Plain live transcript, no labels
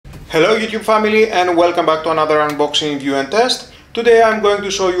Hello YouTube family and welcome back to another unboxing, review and test. Today I'm going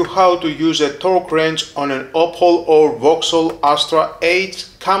to show you how to use a torque wrench on an OPEL or OPEL Astra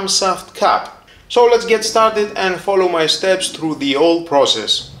 8 camshaft cap. So let's get started and follow my steps through the whole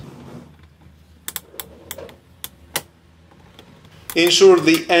process. Ensure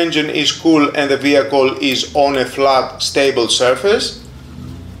the engine is cool and the vehicle is on a flat, stable surface.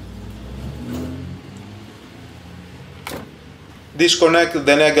 Disconnect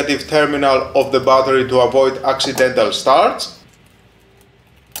the negative terminal of the battery to avoid accidental starts.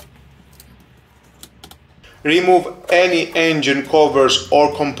 Remove any engine covers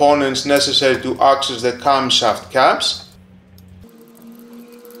or components necessary to access the camshaft caps.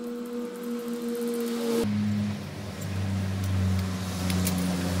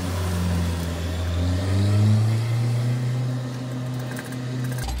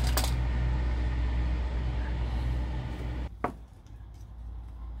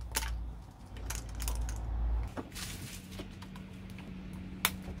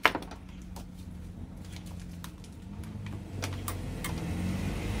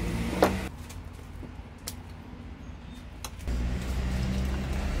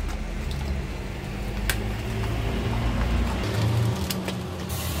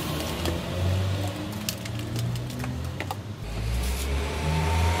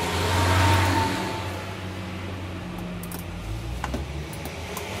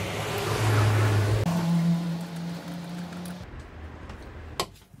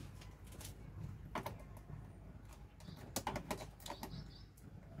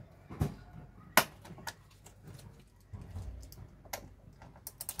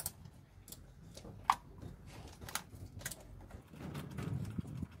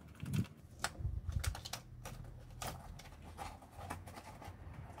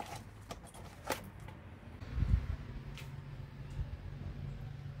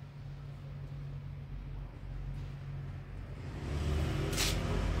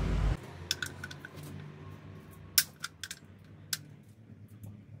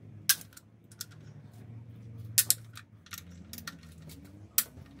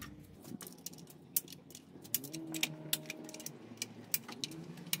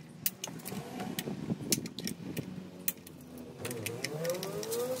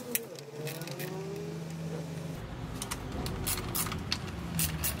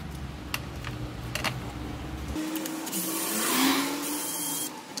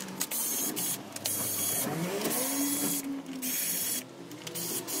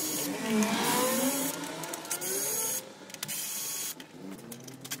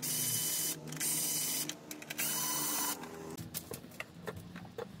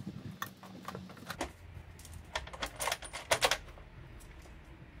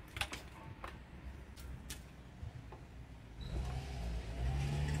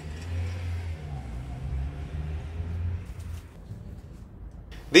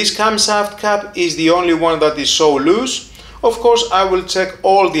 This camshaft cap is the only one that is so loose. Of course, I will check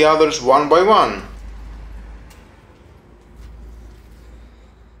all the others one by one.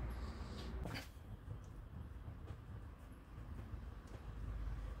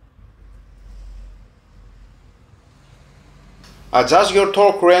 Adjust your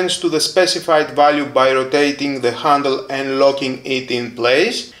torque wrench to the specified value by rotating the handle and locking it in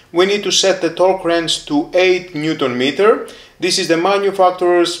place. We need to set the torque wrench to 8 Newton meter. This is the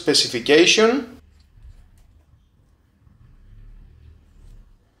manufacturer's specification.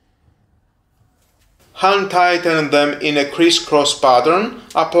 Hand tighten them in a crisscross pattern,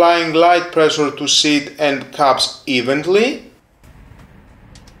 applying light pressure to seat and caps evenly.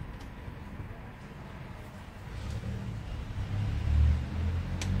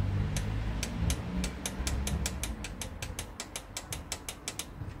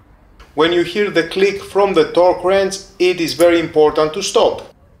 When you hear the click from the torque wrench, it is very important to stop.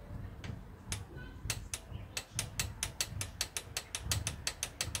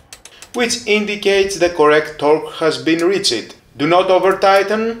 Which indicates the correct torque has been reached. Do not over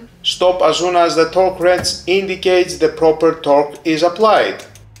tighten. Stop as soon as the torque wrench indicates the proper torque is applied.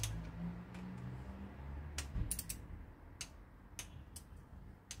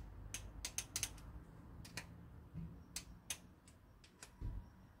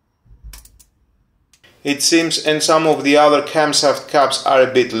 It seems and some of the other camshaft caps are a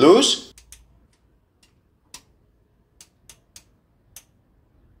bit loose.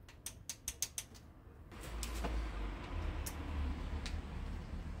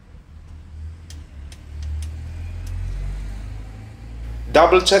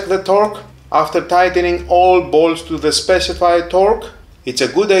 Double check the torque. After tightening all bolts to the specified torque, It's a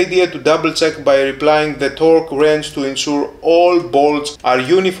good idea to double check by applying the torque wrench to ensure all bolts are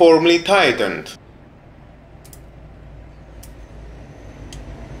uniformly tightened.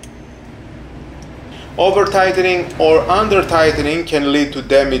 Over-tightening or under-tightening can lead to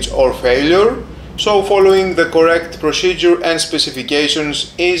damage or failure, so following the correct procedure and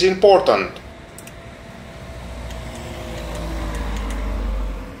specifications is important.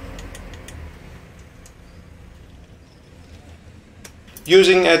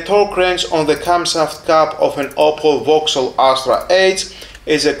 Using a torque wrench on the camshaft cap of an OPEL Astra 8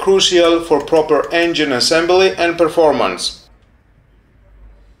 is crucial for proper engine assembly and performance.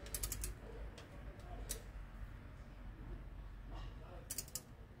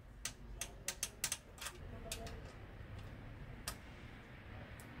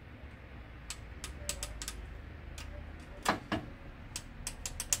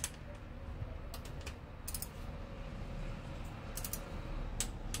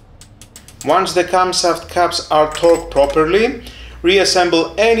 Once the camshaft caps are torqued properly,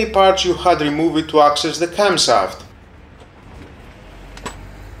 reassemble any parts you had removed to access the camshaft.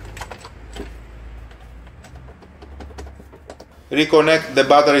 Reconnect the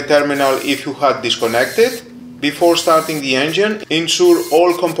battery terminal if you had disconnected. Before starting the engine, ensure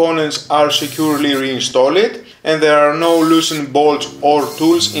all components are securely reinstalled and there are no loosened bolts or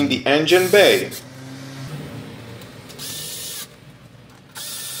tools in the engine bay.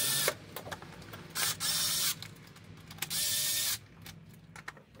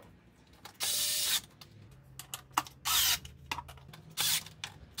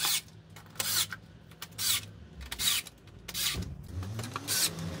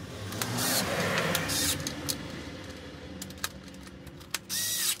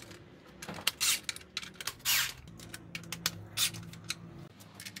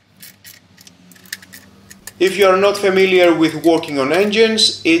 If you are not familiar with working on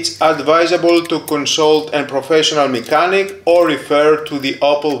engines, it's advisable to consult a professional mechanic or refer to the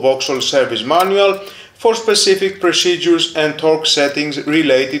OPEL Vauxhall service manual for specific procedures and torque settings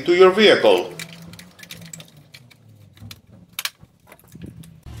related to your vehicle.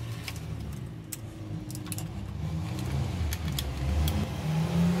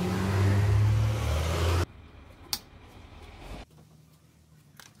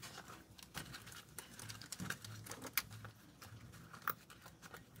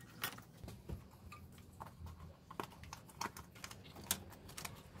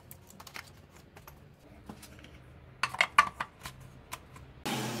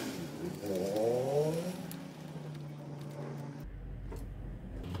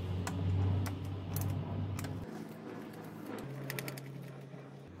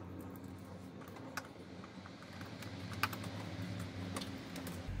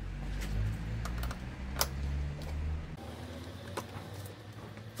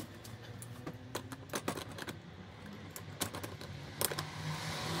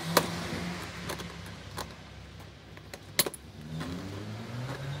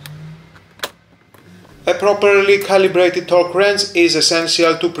 A properly calibrated torque wrench is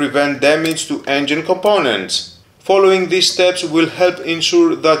essential to prevent damage to engine components. Following these steps will help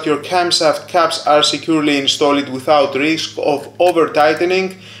ensure that your camshaft caps are securely installed without risk of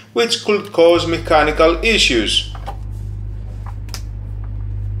over-tightening, which could cause mechanical issues.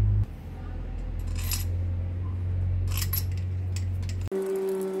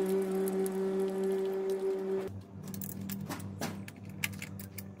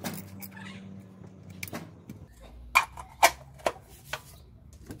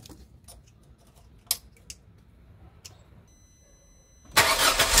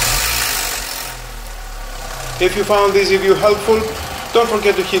 If you found this review helpful, don't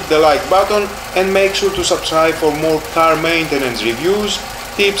forget to hit the like button and make sure to subscribe for more car maintenance reviews,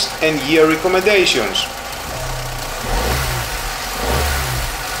 tips and gear recommendations.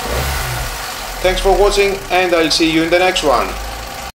 Thanks for watching and I'll see you in the next one.